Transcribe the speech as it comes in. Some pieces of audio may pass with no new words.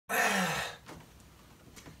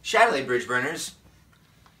Shadowley Bridge Burners,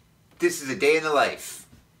 this is a day in the life.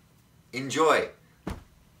 Enjoy.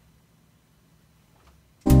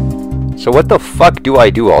 So what the fuck do I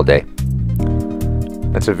do all day?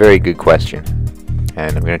 That's a very good question,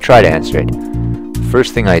 and I'm going to try to answer it.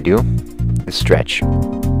 First thing I do is stretch.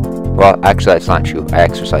 Well, actually that's not true. I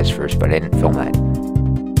exercise first, but I didn't film that.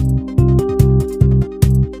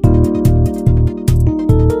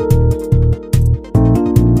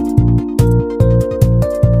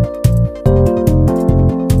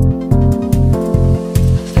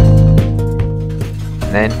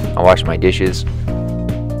 And then I'll wash my dishes,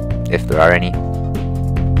 if there are any.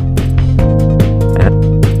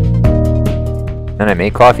 And then I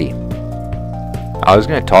make coffee. I was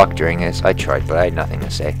gonna talk during this, I tried, but I had nothing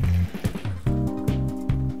to say.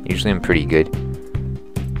 Usually I'm pretty good.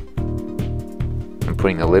 I'm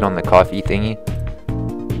putting the lid on the coffee thingy.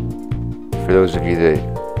 For those of you that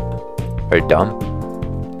are dumb,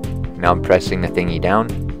 now I'm pressing the thingy down.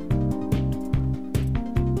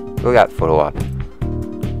 Look at that photo op.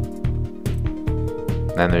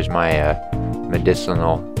 Then there's my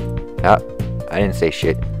medicinal. Ah, I didn't say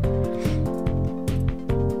shit.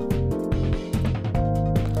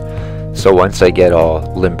 So once I get all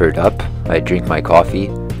limbered up, I drink my coffee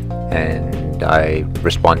and I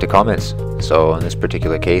respond to comments. So in this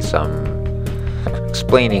particular case, I'm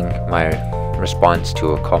explaining my response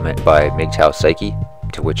to a comment by MGTOW Psyche,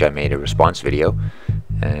 to which I made a response video.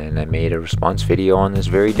 And I made a response video on this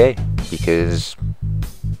very day because,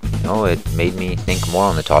 you know, it made me think more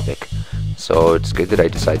on the topic. So it's good that I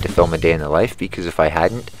decided to film a day in the life, because if I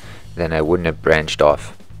hadn't, then I wouldn't have branched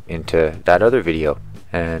off into that other video.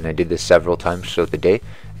 And I did this several times throughout the day,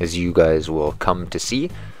 as you guys will come to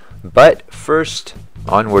see. But first,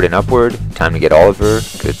 onward and upward, time to get Oliver,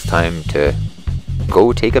 because it's time to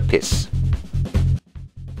go take a piss.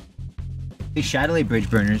 Hey, Shadowley Bridge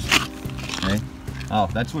Burners. Okay. Oh,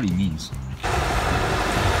 that's what he means.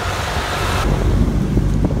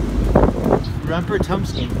 Rumper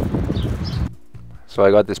Tumskin. So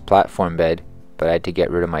I got this platform bed, but I had to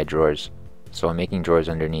get rid of my drawers. So I'm making drawers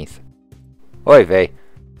underneath. Oy vey.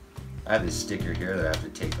 I have this sticker here that I have to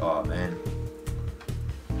take off, man.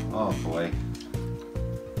 Oh boy.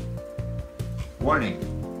 Warning.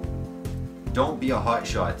 Don't be a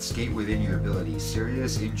hotshot. Skate within your abilities.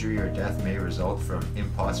 Serious injury or death may result from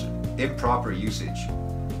improper usage.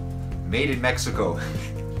 Made in Mexico.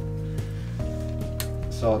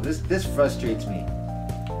 So this frustrates me.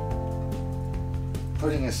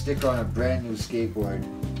 Putting a sticker on a brand new skateboard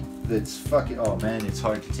that's fucking, oh man, it's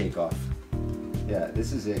hard to take off. Yeah,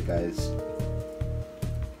 this is it, guys.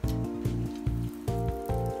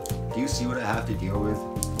 Do you see what I have to deal with?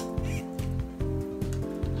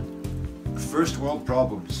 First world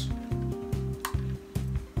problems.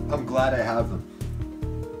 I'm glad I have them.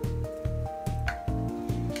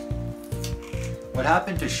 What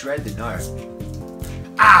happened to shred the gnar?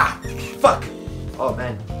 Ah! Fuck! Oh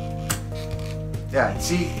man. Yeah,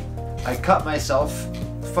 see? I cut myself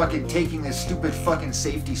fucking taking this stupid fucking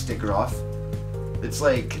safety sticker off. It's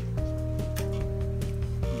like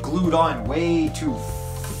glued on way too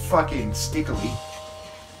fucking stickily.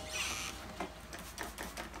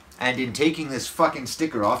 And in taking this fucking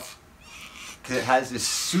sticker off, because it has this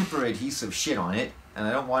super adhesive shit on it, and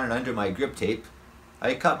I don't want it under my grip tape,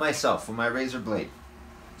 I cut myself with my razor blade.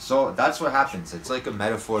 So that's what happens. It's like a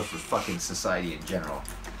metaphor for fucking society in general.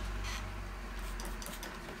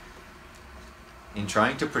 In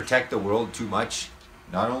trying to protect the world too much,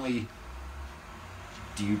 not only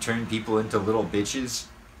do you turn people into little bitches,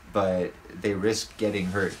 but they risk getting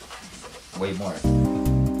hurt way more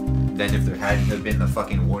than if there hadn't have been the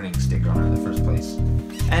fucking warning sticker on it in the first place.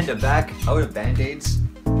 And I'm back, out of band-aids.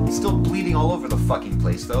 Still bleeding all over the fucking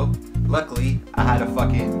place though. Luckily, I had a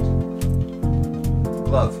fucking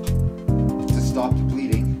glove to stop the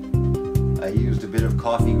bleeding. I used a bit of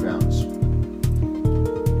coffee grounds,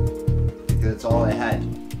 because that's all I had.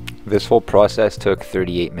 This whole process took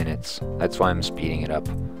 38 minutes. That's why I'm speeding it up.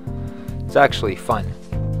 It's actually fun.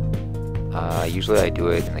 Usually I do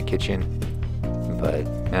it in the kitchen, but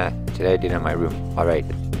today I did it in my room. Alright.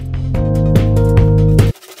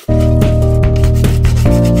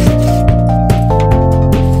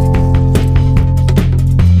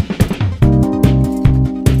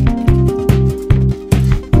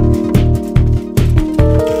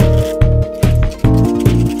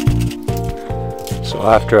 So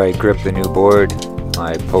after I grip the new board,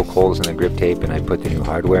 I poke holes in the grip tape and I put the new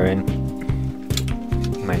hardware in.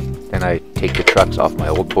 Then I take the trucks off my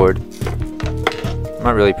old board. I'm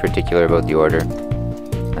not really particular about the order.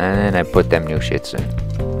 And then I put them new shits in.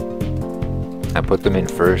 I put them in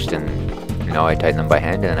first, and You know, I tighten them by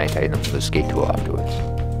hand and then I tighten them with a skate tool afterwards.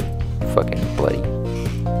 Fucking bloody.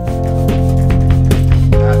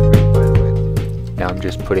 Now I'm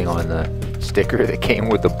just putting on the sticker that came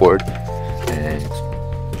with the board and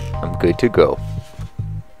I'm good to go.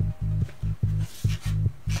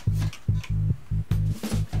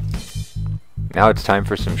 Now it's time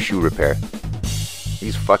for some shoe repair.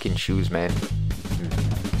 These fucking shoes, man.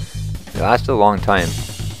 They lasted a long time,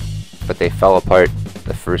 but they fell apart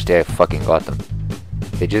the first day I fucking got them.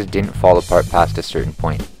 They just didn't fall apart past a certain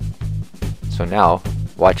point. So now,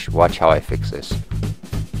 watch how I fix this.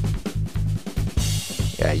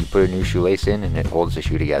 Yeah, you put a new shoelace in and it holds the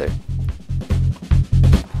shoe together.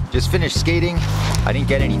 Just finished skating. I didn't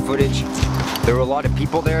get any footage. There were a lot of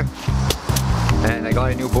people there, and I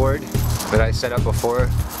got a new board that I set up before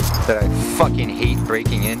that I fucking hate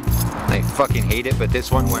breaking in. I fucking hate it, but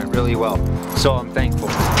this one went really well, so I'm thankful.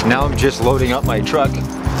 Now I'm just loading up my truck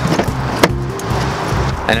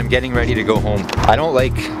and I'm getting ready to go home. I don't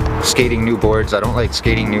like skating new boards. I don't like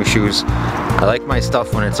skating new shoes. I like my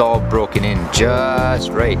stuff when it's all broken in just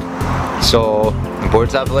right. So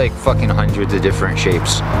boards have like fucking hundreds of different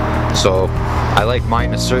shapes. So I like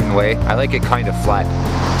mine a certain way. I like it kind of flat.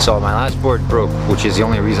 So my last board broke, which is the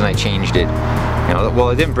only reason I changed it. You know, well,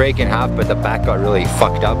 it didn't break in half, but the back got really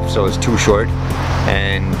fucked up, so it was too short.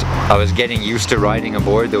 And I was getting used to riding a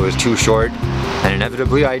board that was too short. And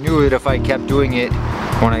inevitably, I knew that if I kept doing it,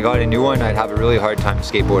 when I got a new one, I'd have a really hard time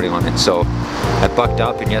skateboarding on it. So I bucked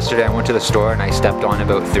up, and yesterday I went to the store and I stepped on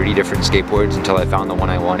about 30 different skateboards until I found the one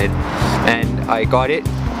I wanted. And I got it.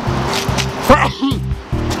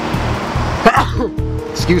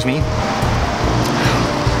 Excuse me.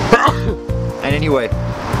 And anyway,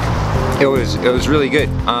 it was really good.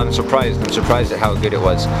 I'm surprised at how good it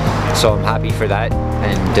was. So I'm happy for that.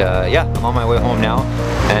 And yeah, I'm on my way home now,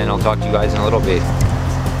 and I'll talk to you guys in a little bit.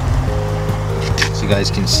 So you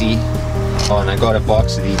guys can see. Oh, and I got a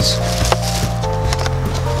box of these.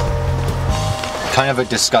 Kind of a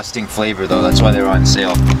disgusting flavor though, that's why they were on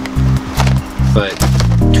sale. But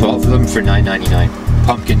 12 of them for $9.99.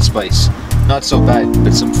 Pumpkin spice. Not so bad,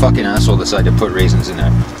 but some fucking asshole decided to put raisins in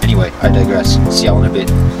there. Anyway, I digress. See y'all in a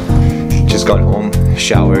bit. Just got home,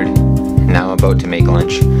 showered. Now I'm about to make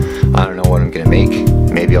lunch. I don't know what I'm gonna make.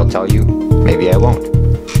 Maybe I'll tell you. Maybe I won't.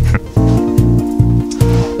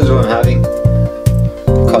 This is what I'm having.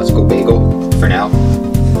 Costco bagel for now.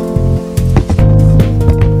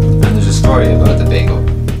 And there's a story about the bagel.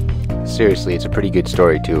 Seriously, it's a pretty good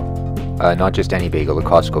story too. Not just any bagel, the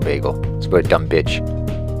Costco bagel. It's about a dumb bitch.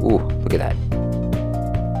 Ooh, look at that.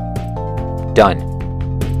 Done.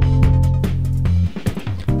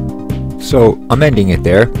 So, I'm ending it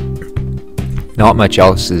there. Not much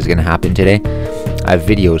else is gonna happen today. I have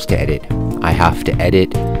videos to edit. I have to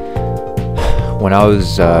edit. When I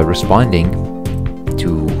was responding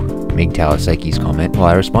to MGTOW Psyche's comment, well,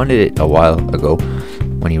 I responded it a while ago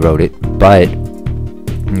when he wrote it, but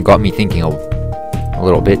it got me thinking a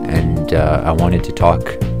little bit, and I wanted to talk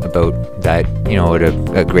about that, you know, at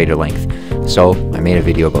a greater length. So I made a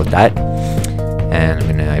video about that,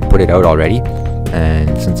 and I put it out already.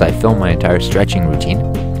 And since I filmed my entire stretching routine,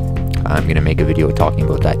 I'm gonna make a video talking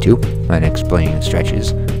about that too and explaining the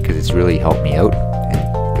stretches, because it's really helped me out,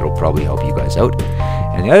 and it'll probably help you guys out.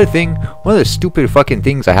 And the other thing, one of the stupid fucking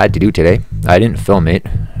things I had to do today, I didn't film it,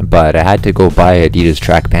 but I had to go buy Adidas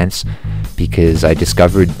track pants because I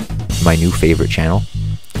discovered my new favorite channel,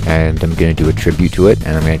 and I'm going to do a tribute to it,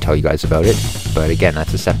 and I'm going to tell you guys about it. But again,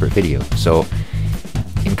 that's a separate video. So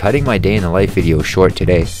in cutting my day in the life video short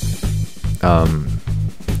today,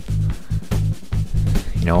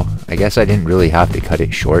 you know, I guess I didn't really have to cut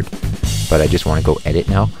it short, but I just want to go edit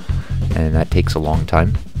now, and that takes a long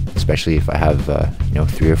time, especially if I have you know,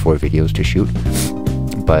 3 or 4 videos to shoot.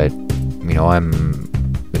 But you know,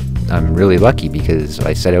 I'm really lucky because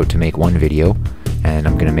I set out to make 1 video, and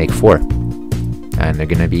I'm gonna make 4, and they're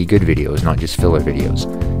gonna be good videos, not just filler videos.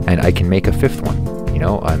 And I can make a 5th one. You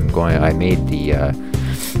know, I made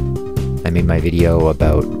my video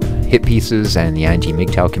about hip pieces and the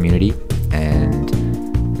anti-MGTOW community, and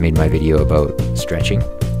made my video about stretching,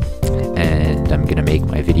 and I'm gonna make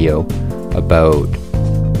my video about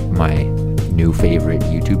my new favorite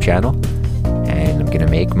YouTube channel, and I'm gonna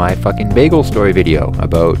make my fucking bagel story video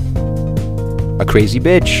about a crazy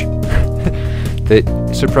bitch that,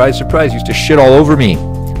 surprise surprise, used to shit all over me.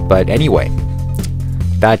 But anyway,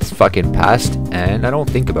 that's fucking past, and I don't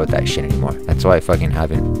think about that shit anymore. That's why I fucking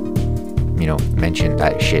haven't, you know, mentioned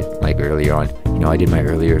that shit like earlier on. You know, I did my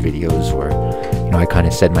earlier videos where, you know, I kind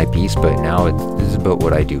of said my piece, but now this is about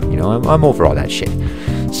what I do. You know, I'm over all that shit.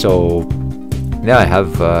 So yeah, I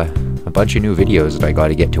have a a bunch of new videos that I got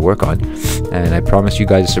to get to work on, and I promised you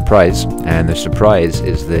guys a surprise. And the surprise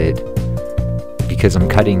is that because I'm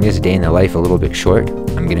cutting this day in the life a little bit short,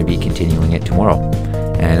 I'm going to be continuing it tomorrow,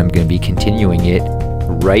 and I'm going to be continuing it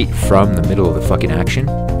right from the middle of the fucking action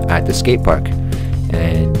at the skate park.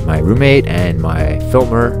 And my roommate and my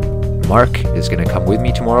filmer Mark is going to come with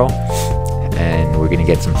me tomorrow, and we're going to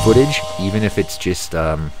get some footage, even if it's just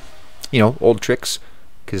you know, old tricks,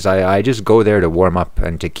 because I just go there to warm up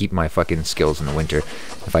and to keep my fucking skills in the winter.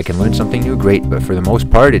 If I can learn something new, great, but for the most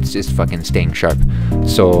part it's just fucking staying sharp.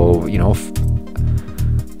 So, you know,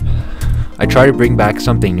 I try to bring back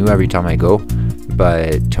something new every time I go,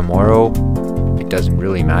 but tomorrow it doesn't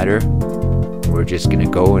really matter. We're just gonna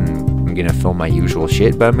go and I'm gonna film my usual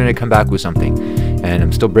shit, but I'm gonna come back with something. And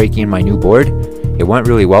I'm still breaking in my new board. It went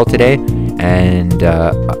really well today, and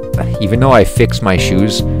even though I fixed my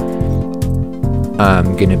shoes,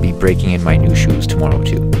 I'm gonna be breaking in my new shoes tomorrow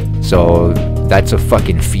too. So that's a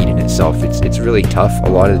fucking feat in itself. It's really tough a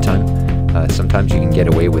lot of the time. Sometimes you can get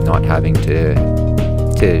away with not having to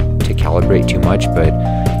calibrate too much, but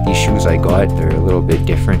these shoes I got, they're a little bit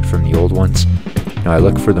different from the old ones. You know, I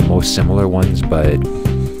look for the most similar ones, but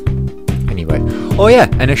anyway. Oh yeah,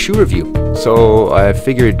 and a shoe review. So I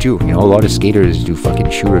figured too, you know, a lot of skaters do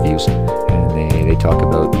fucking shoe reviews, and they talk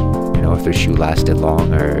about, you know, if their shoe lasted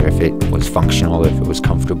long, or if it was functional, if it was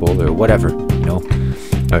comfortable, or whatever, you know,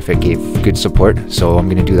 or if it gave good support. So I'm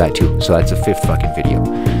gonna do that too. So that's a 5th fucking video,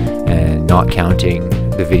 and not counting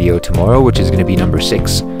the video tomorrow, which is gonna be number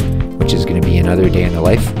 6, which is gonna be another day in the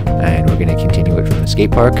life, and we're gonna continue it from the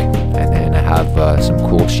skate park. And then I have some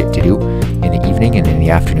cool shit to do in the evening and in the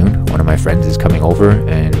afternoon. One of my friends is coming over,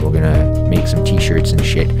 and we're gonna make some t-shirts and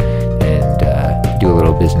shit, and do a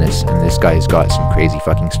little business. And this guy's got some crazy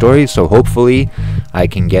fucking stories, so hopefully I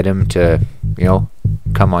can get him to, you know,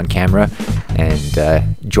 come on camera and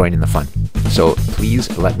join in the fun. So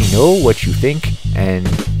please let me know what you think, and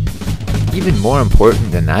even more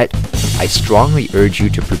important than that, I strongly urge you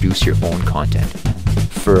to produce your own content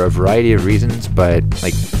for a variety of reasons. But,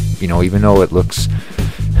 like, you know, even though it looks,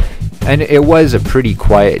 and it was a pretty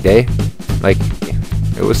quiet day, like,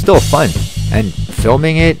 it was still fun, and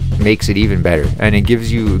filming it makes it even better, and it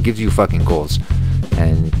gives you fucking goals.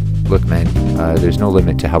 And look, man, there's no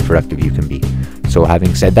limit to how productive you can be. So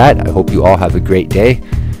having said that, I hope you all have a great day.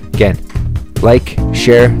 Again, like,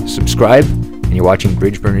 share, subscribe, and you're watching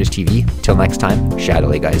BRIDGEBURNERS TV. Till next time,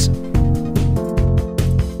 Shadowlay, guys.